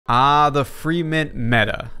Ah, the free mint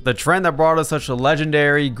meta. The trend that brought us such a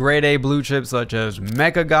legendary grade A blue chips such as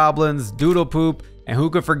Mecha Goblins, Doodle Poop, and who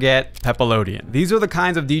could forget Pepelodian. These are the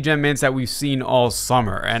kinds of degen mints that we've seen all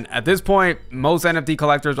summer, and at this point, most NFT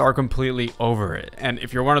collectors are completely over it. And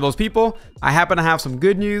if you're one of those people, I happen to have some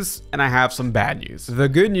good news and I have some bad news. The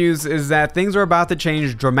good news is that things are about to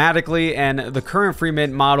change dramatically and the current free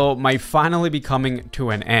mint model might finally be coming to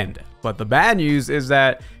an end. But the bad news is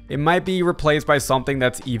that it might be replaced by something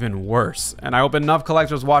that's even worse. And I hope enough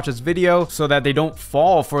collectors watch this video so that they don't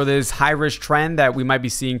fall for this high-risk trend that we might be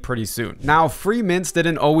seeing pretty soon. Now, free mints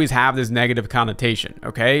didn't always have this negative connotation,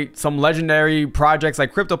 okay? Some legendary projects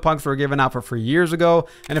like CryptoPunks were given out for free years ago.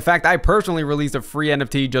 And in fact, I personally released a free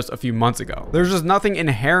NFT just a few months ago. There's just nothing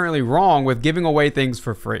inherently wrong with giving away things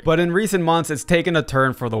for free. But in recent months, it's taken a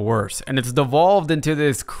turn for the worse. And it's devolved into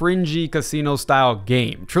this cringy casino-style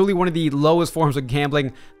game. Truly one of the lowest forms of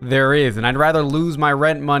gambling there is, and I'd rather lose my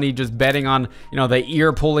rent money just betting on, the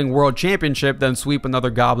ear-pulling world championship than sweep another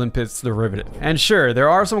Goblin Pits derivative. And sure, there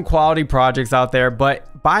are some quality projects out there, but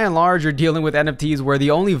by and large, you're dealing with NFTs where the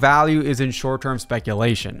only value is in short-term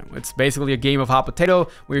speculation. It's basically a game of hot potato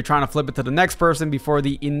where you're trying to flip it to the next person before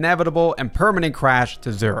the inevitable and permanent crash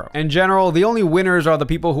to zero. In general, the only winners are the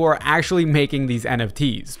people who are actually making these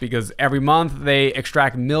NFTs, because every month they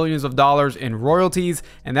extract millions of dollars in royalties,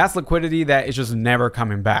 and that's liquidity that is just never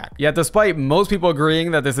coming back. Yet despite most people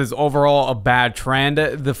agreeing that this is overall a bad trend,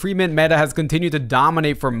 the free mint meta has continued to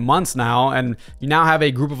dominate for months now, and you now have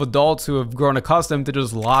a group of adults who have grown accustomed to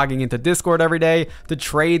just logging into Discord every day to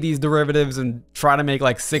trade these derivatives and try to make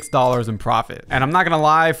like $6 in profit. And I'm not gonna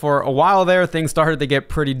lie, for a while there, things started to get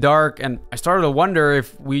pretty dark, and I started to wonder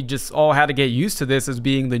if we just all had to get used to this as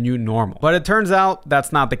being the new normal. But it turns out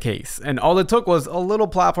that's not the case, and all it took was a little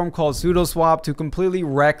platform called SudoSwap to completely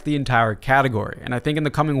wreck the entire category. And I think in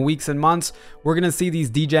the coming weeks and months, we're gonna see these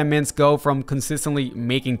degen mints go from consistently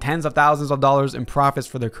making tens of thousands of dollars in profits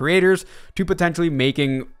for their creators to potentially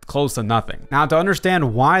making close to nothing. Now, to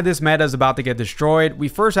understand why this meta is about to get destroyed, we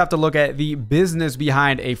first have to look at the business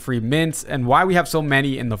behind a free mint and why we have so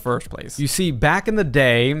many in the first place. You see, back in the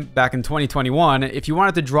day, back in 2021, if you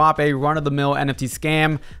wanted to drop a run-of-the-mill NFT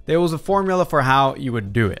scam, there was a formula for how you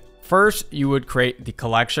would do it. First, you would create the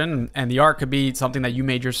collection, and the art could be something that you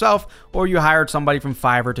made yourself, or you hired somebody from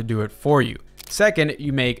Fiverr to do it for you. Second,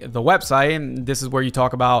 you make the website, and this is where you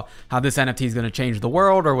talk about how this NFT is going to change the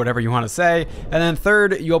world or whatever you want to say. And then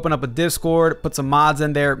third, you open up a Discord, put some mods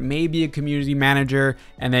in there, maybe a community manager,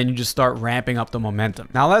 and then you just start ramping up the momentum.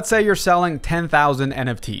 Now, let's say you're selling 10,000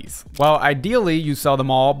 NFTs. Well, ideally, you sell them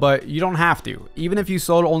all, but you don't have to. Even if you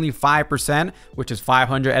sold only 5%, which is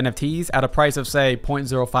 500 NFTs at a price of, say,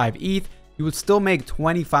 0.05 ETH, you would still make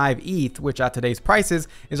 25 ETH, which at today's prices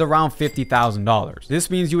is around $50,000. This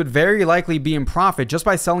means you would very likely be in profit just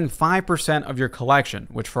by selling 5% of your collection,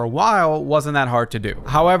 which for a while wasn't that hard to do.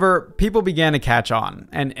 However, people began to catch on,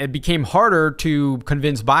 and it became harder to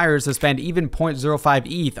convince buyers to spend even 0.05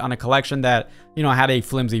 ETH on a collection that, had a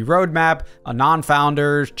flimsy roadmap, a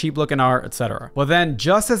non-founder, cheap looking art, etc. But then,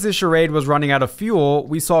 just as this charade was running out of fuel,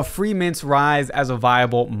 we saw free mints rise as a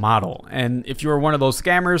viable model. And if you were one of those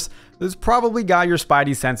scammers, this probably got your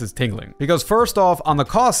spidey senses tingling. Because first off, on the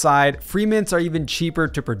cost side, free mints are even cheaper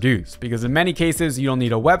to produce, because in many cases, you don't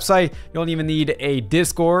need a website, you don't even need a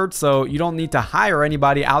Discord, so you don't need to hire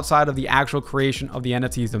anybody outside of the actual creation of the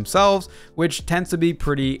NFTs themselves, which tends to be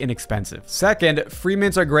pretty inexpensive. Second, free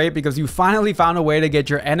mints are great because you finally found a way to get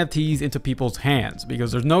your NFTs into people's hands,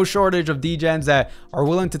 because there's no shortage of degens that are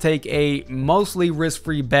willing to take a mostly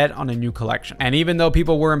risk-free bet on a new collection. And even though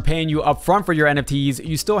people weren't paying you upfront for your NFTs,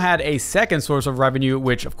 you still had a second source of revenue,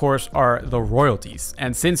 which of course are the royalties.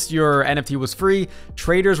 And since your NFT was free,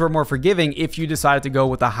 traders were more forgiving if you decided to go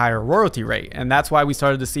with a higher royalty rate. And that's why we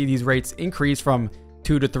started to see these rates increase from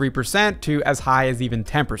 2 to 3% to as high as even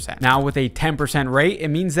 10%. Now, with a 10% rate, it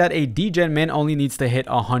means that a degen mint only needs to hit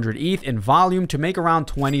 100 ETH in volume to make around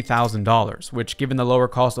 $20,000, which, given the lower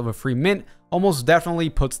cost of a free mint, almost definitely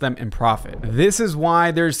puts them in profit. This is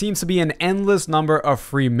why there seems to be an endless number of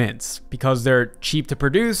free mints, because they're cheap to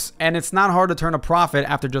produce and it's not hard to turn a profit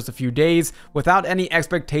after just a few days without any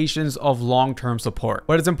expectations of long-term support.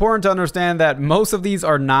 But it's important to understand that most of these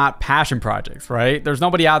are not passion projects, right? There's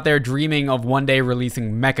nobody out there dreaming of one day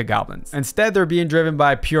releasing Mecha Goblins. Instead, they're being driven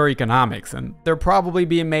by pure economics, and they're probably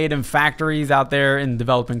being made in factories out there in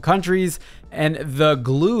developing countries. And the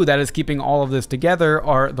glue that is keeping all of this together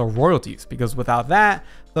are the royalties, because without that,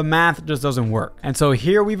 the math just doesn't work. And so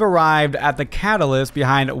here we've arrived at the catalyst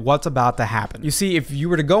behind what's about to happen. You see, if you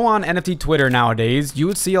were to go on NFT Twitter nowadays, you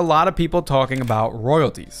would see a lot of people talking about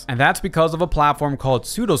royalties. And that's because of a platform called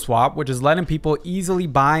SudoSwap, which is letting people easily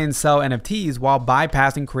buy and sell NFTs while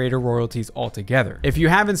bypassing creator royalties altogether. If you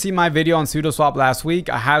haven't seen my video on SudoSwap last week,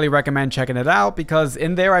 I highly recommend checking it out because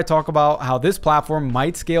in there I talk about how this platform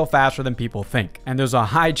might scale faster than people think. And there's a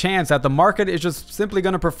high chance that the market is just simply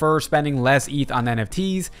going to prefer spending less ETH on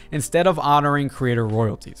NFTs instead of honoring creator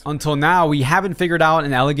royalties. Until now, we haven't figured out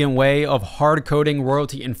an elegant way of hard coding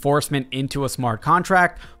royalty enforcement into a smart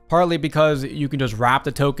contract, partly because you can just wrap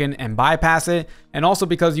the token and bypass it, and also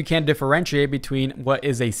because you can't differentiate between what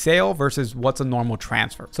is a sale versus what's a normal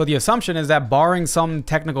transfer. So the assumption is that barring some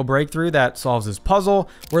technical breakthrough that solves this puzzle,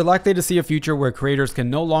 we're likely to see a future where creators can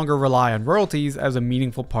no longer rely on royalties as a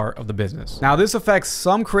meaningful part of the business. Now, this affects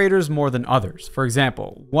some creators more than others. For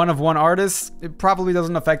example, one-of-one artists, it probably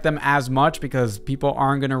doesn't affect them as much because people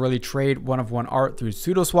aren't going to really trade one-of-one art through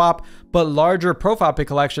SudoSwap, but larger profile pic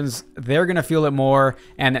collections, they're going to feel it more,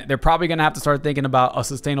 and they're probably going to have to start thinking about a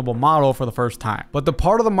sustainable model for the first time. But the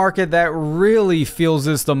part of the market that really feels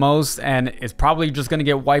this the most, and is probably just going to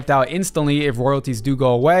get wiped out instantly if royalties do go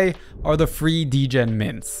away, are the free degen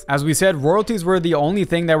mints. As we said, royalties were the only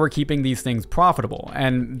thing that were keeping these things profitable,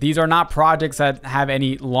 and these are not projects that have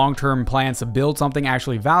any long-term plans to build something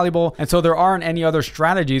actually valuable, and so there aren't any other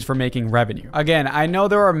strategies for making revenue. Again, I know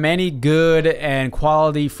there are many good and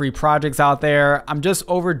quality free projects out there. I'm just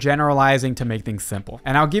overgeneralizing to make things simple.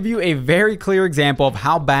 And I'll give you a very clear example of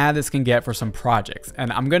how bad this can get for some projects.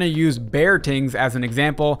 And I'm going to use Beartings as an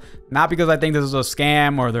example, not because I think this is a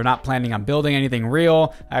scam or they're not planning on building anything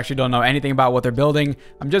real. I actually don't know anything about what they're building.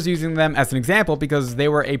 I'm just using them as an example because they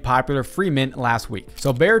were a popular free mint last week.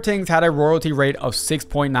 So Beartings had a royalty rate of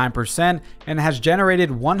 6.9% and has generated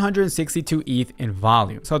 162 ETH in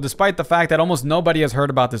volume. So despite the fact that almost nobody has heard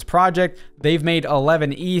about this project, they've made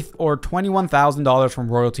 11 ETH or $21,000 from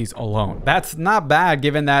royalties alone. That's not bad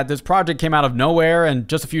given that this project came out of nowhere and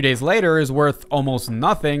just a few days later is worth almost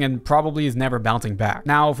nothing and probably is never bouncing back.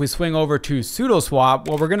 Now, if we swing over to SudoSwap,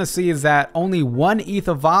 what we're going to see is that only 1 ETH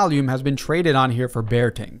of volume has been traded on here for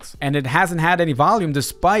Beartings, and it hasn't had any volume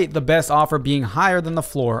despite the best offer being higher than the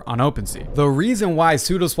floor on OpenSea. The reason why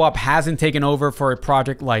SudoSwap hasn't taken over for a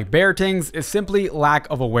project like Beartings is simply lack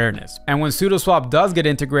of awareness. And when SudoSwap does get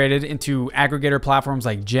integrated into aggregator platforms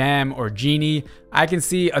like Gem or Genie, I can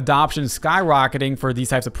see adoption skyrocketing for these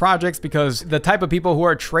types of projects because the type of people who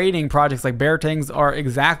are trading projects like Beartings are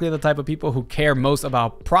exactly the type of people who care most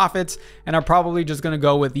about profits and are probably just going to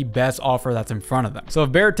go with the best offer that's in front of them. So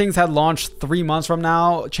if Beartings had launched 3 months from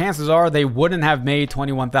now, chances are they wouldn't have made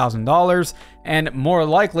 $21,000, and more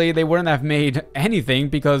likely they wouldn't have made anything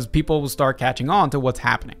because people will start catching on to what's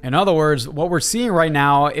happening. In other words, what we're seeing right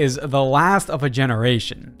now is the last of a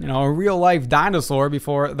generation, a real life dinosaur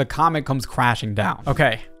before the comet comes crashing down.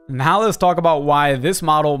 Okay. Now let's talk about why this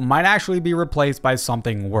model might actually be replaced by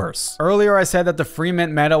something worse. Earlier I said that the free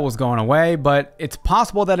mint meta was going away, but it's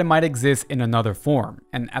possible that it might exist in another form.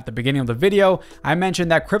 And at the beginning of the video, I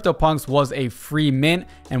mentioned that CryptoPunks was a free mint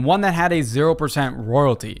and one that had a 0%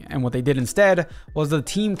 royalty. And what they did instead was the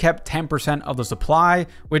team kept 10% of the supply,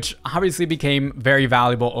 which obviously became very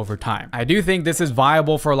valuable over time. I do think this is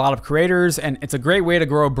viable for a lot of creators, and it's a great way to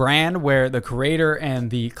grow a brand where the creator and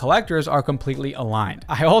the collectors are completely aligned.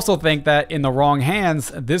 I also think that in the wrong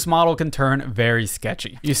hands, this model can turn very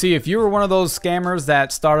sketchy. You see, if you were one of those scammers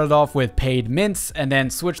that started off with paid mints and then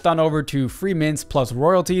switched on over to free mints plus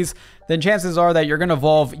royalties, then chances are that you're going to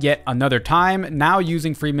evolve yet another time, now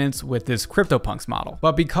using free mints with this CryptoPunks model.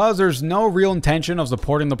 But because there's no real intention of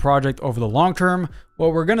supporting the project over the long term,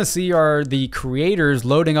 what we're going to see are the creators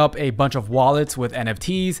loading up a bunch of wallets with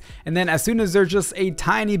NFTs, and then as soon as there's just a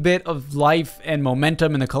tiny bit of life and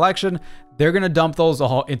momentum in the collection, they're going to dump those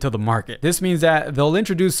all into the market. This means that they'll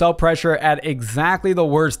introduce sell pressure at exactly the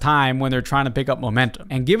worst time when they're trying to pick up momentum.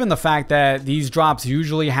 And given the fact that these drops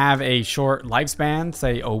usually have a short lifespan,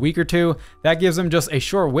 say a week or two, that gives them just a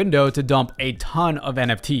short window to dump a ton of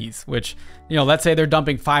NFTs, which, let's say they're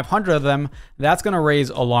dumping 500 of them, that's going to raise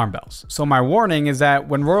alarm bells. So my warning is that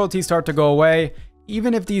when royalties start to go away,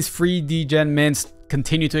 even if these free degen mints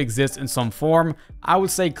continue to exist in some form, I would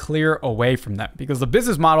say clear away from them because the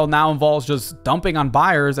business model now involves just dumping on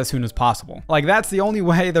buyers as soon as possible. Like, that's the only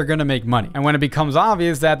way they're going to make money. And when it becomes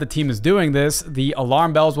obvious that the team is doing this, the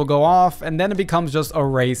alarm bells will go off and then it becomes just a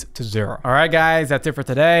race to zero. All right, guys, that's it for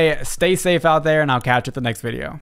today. Stay safe out there and I'll catch you at the next video.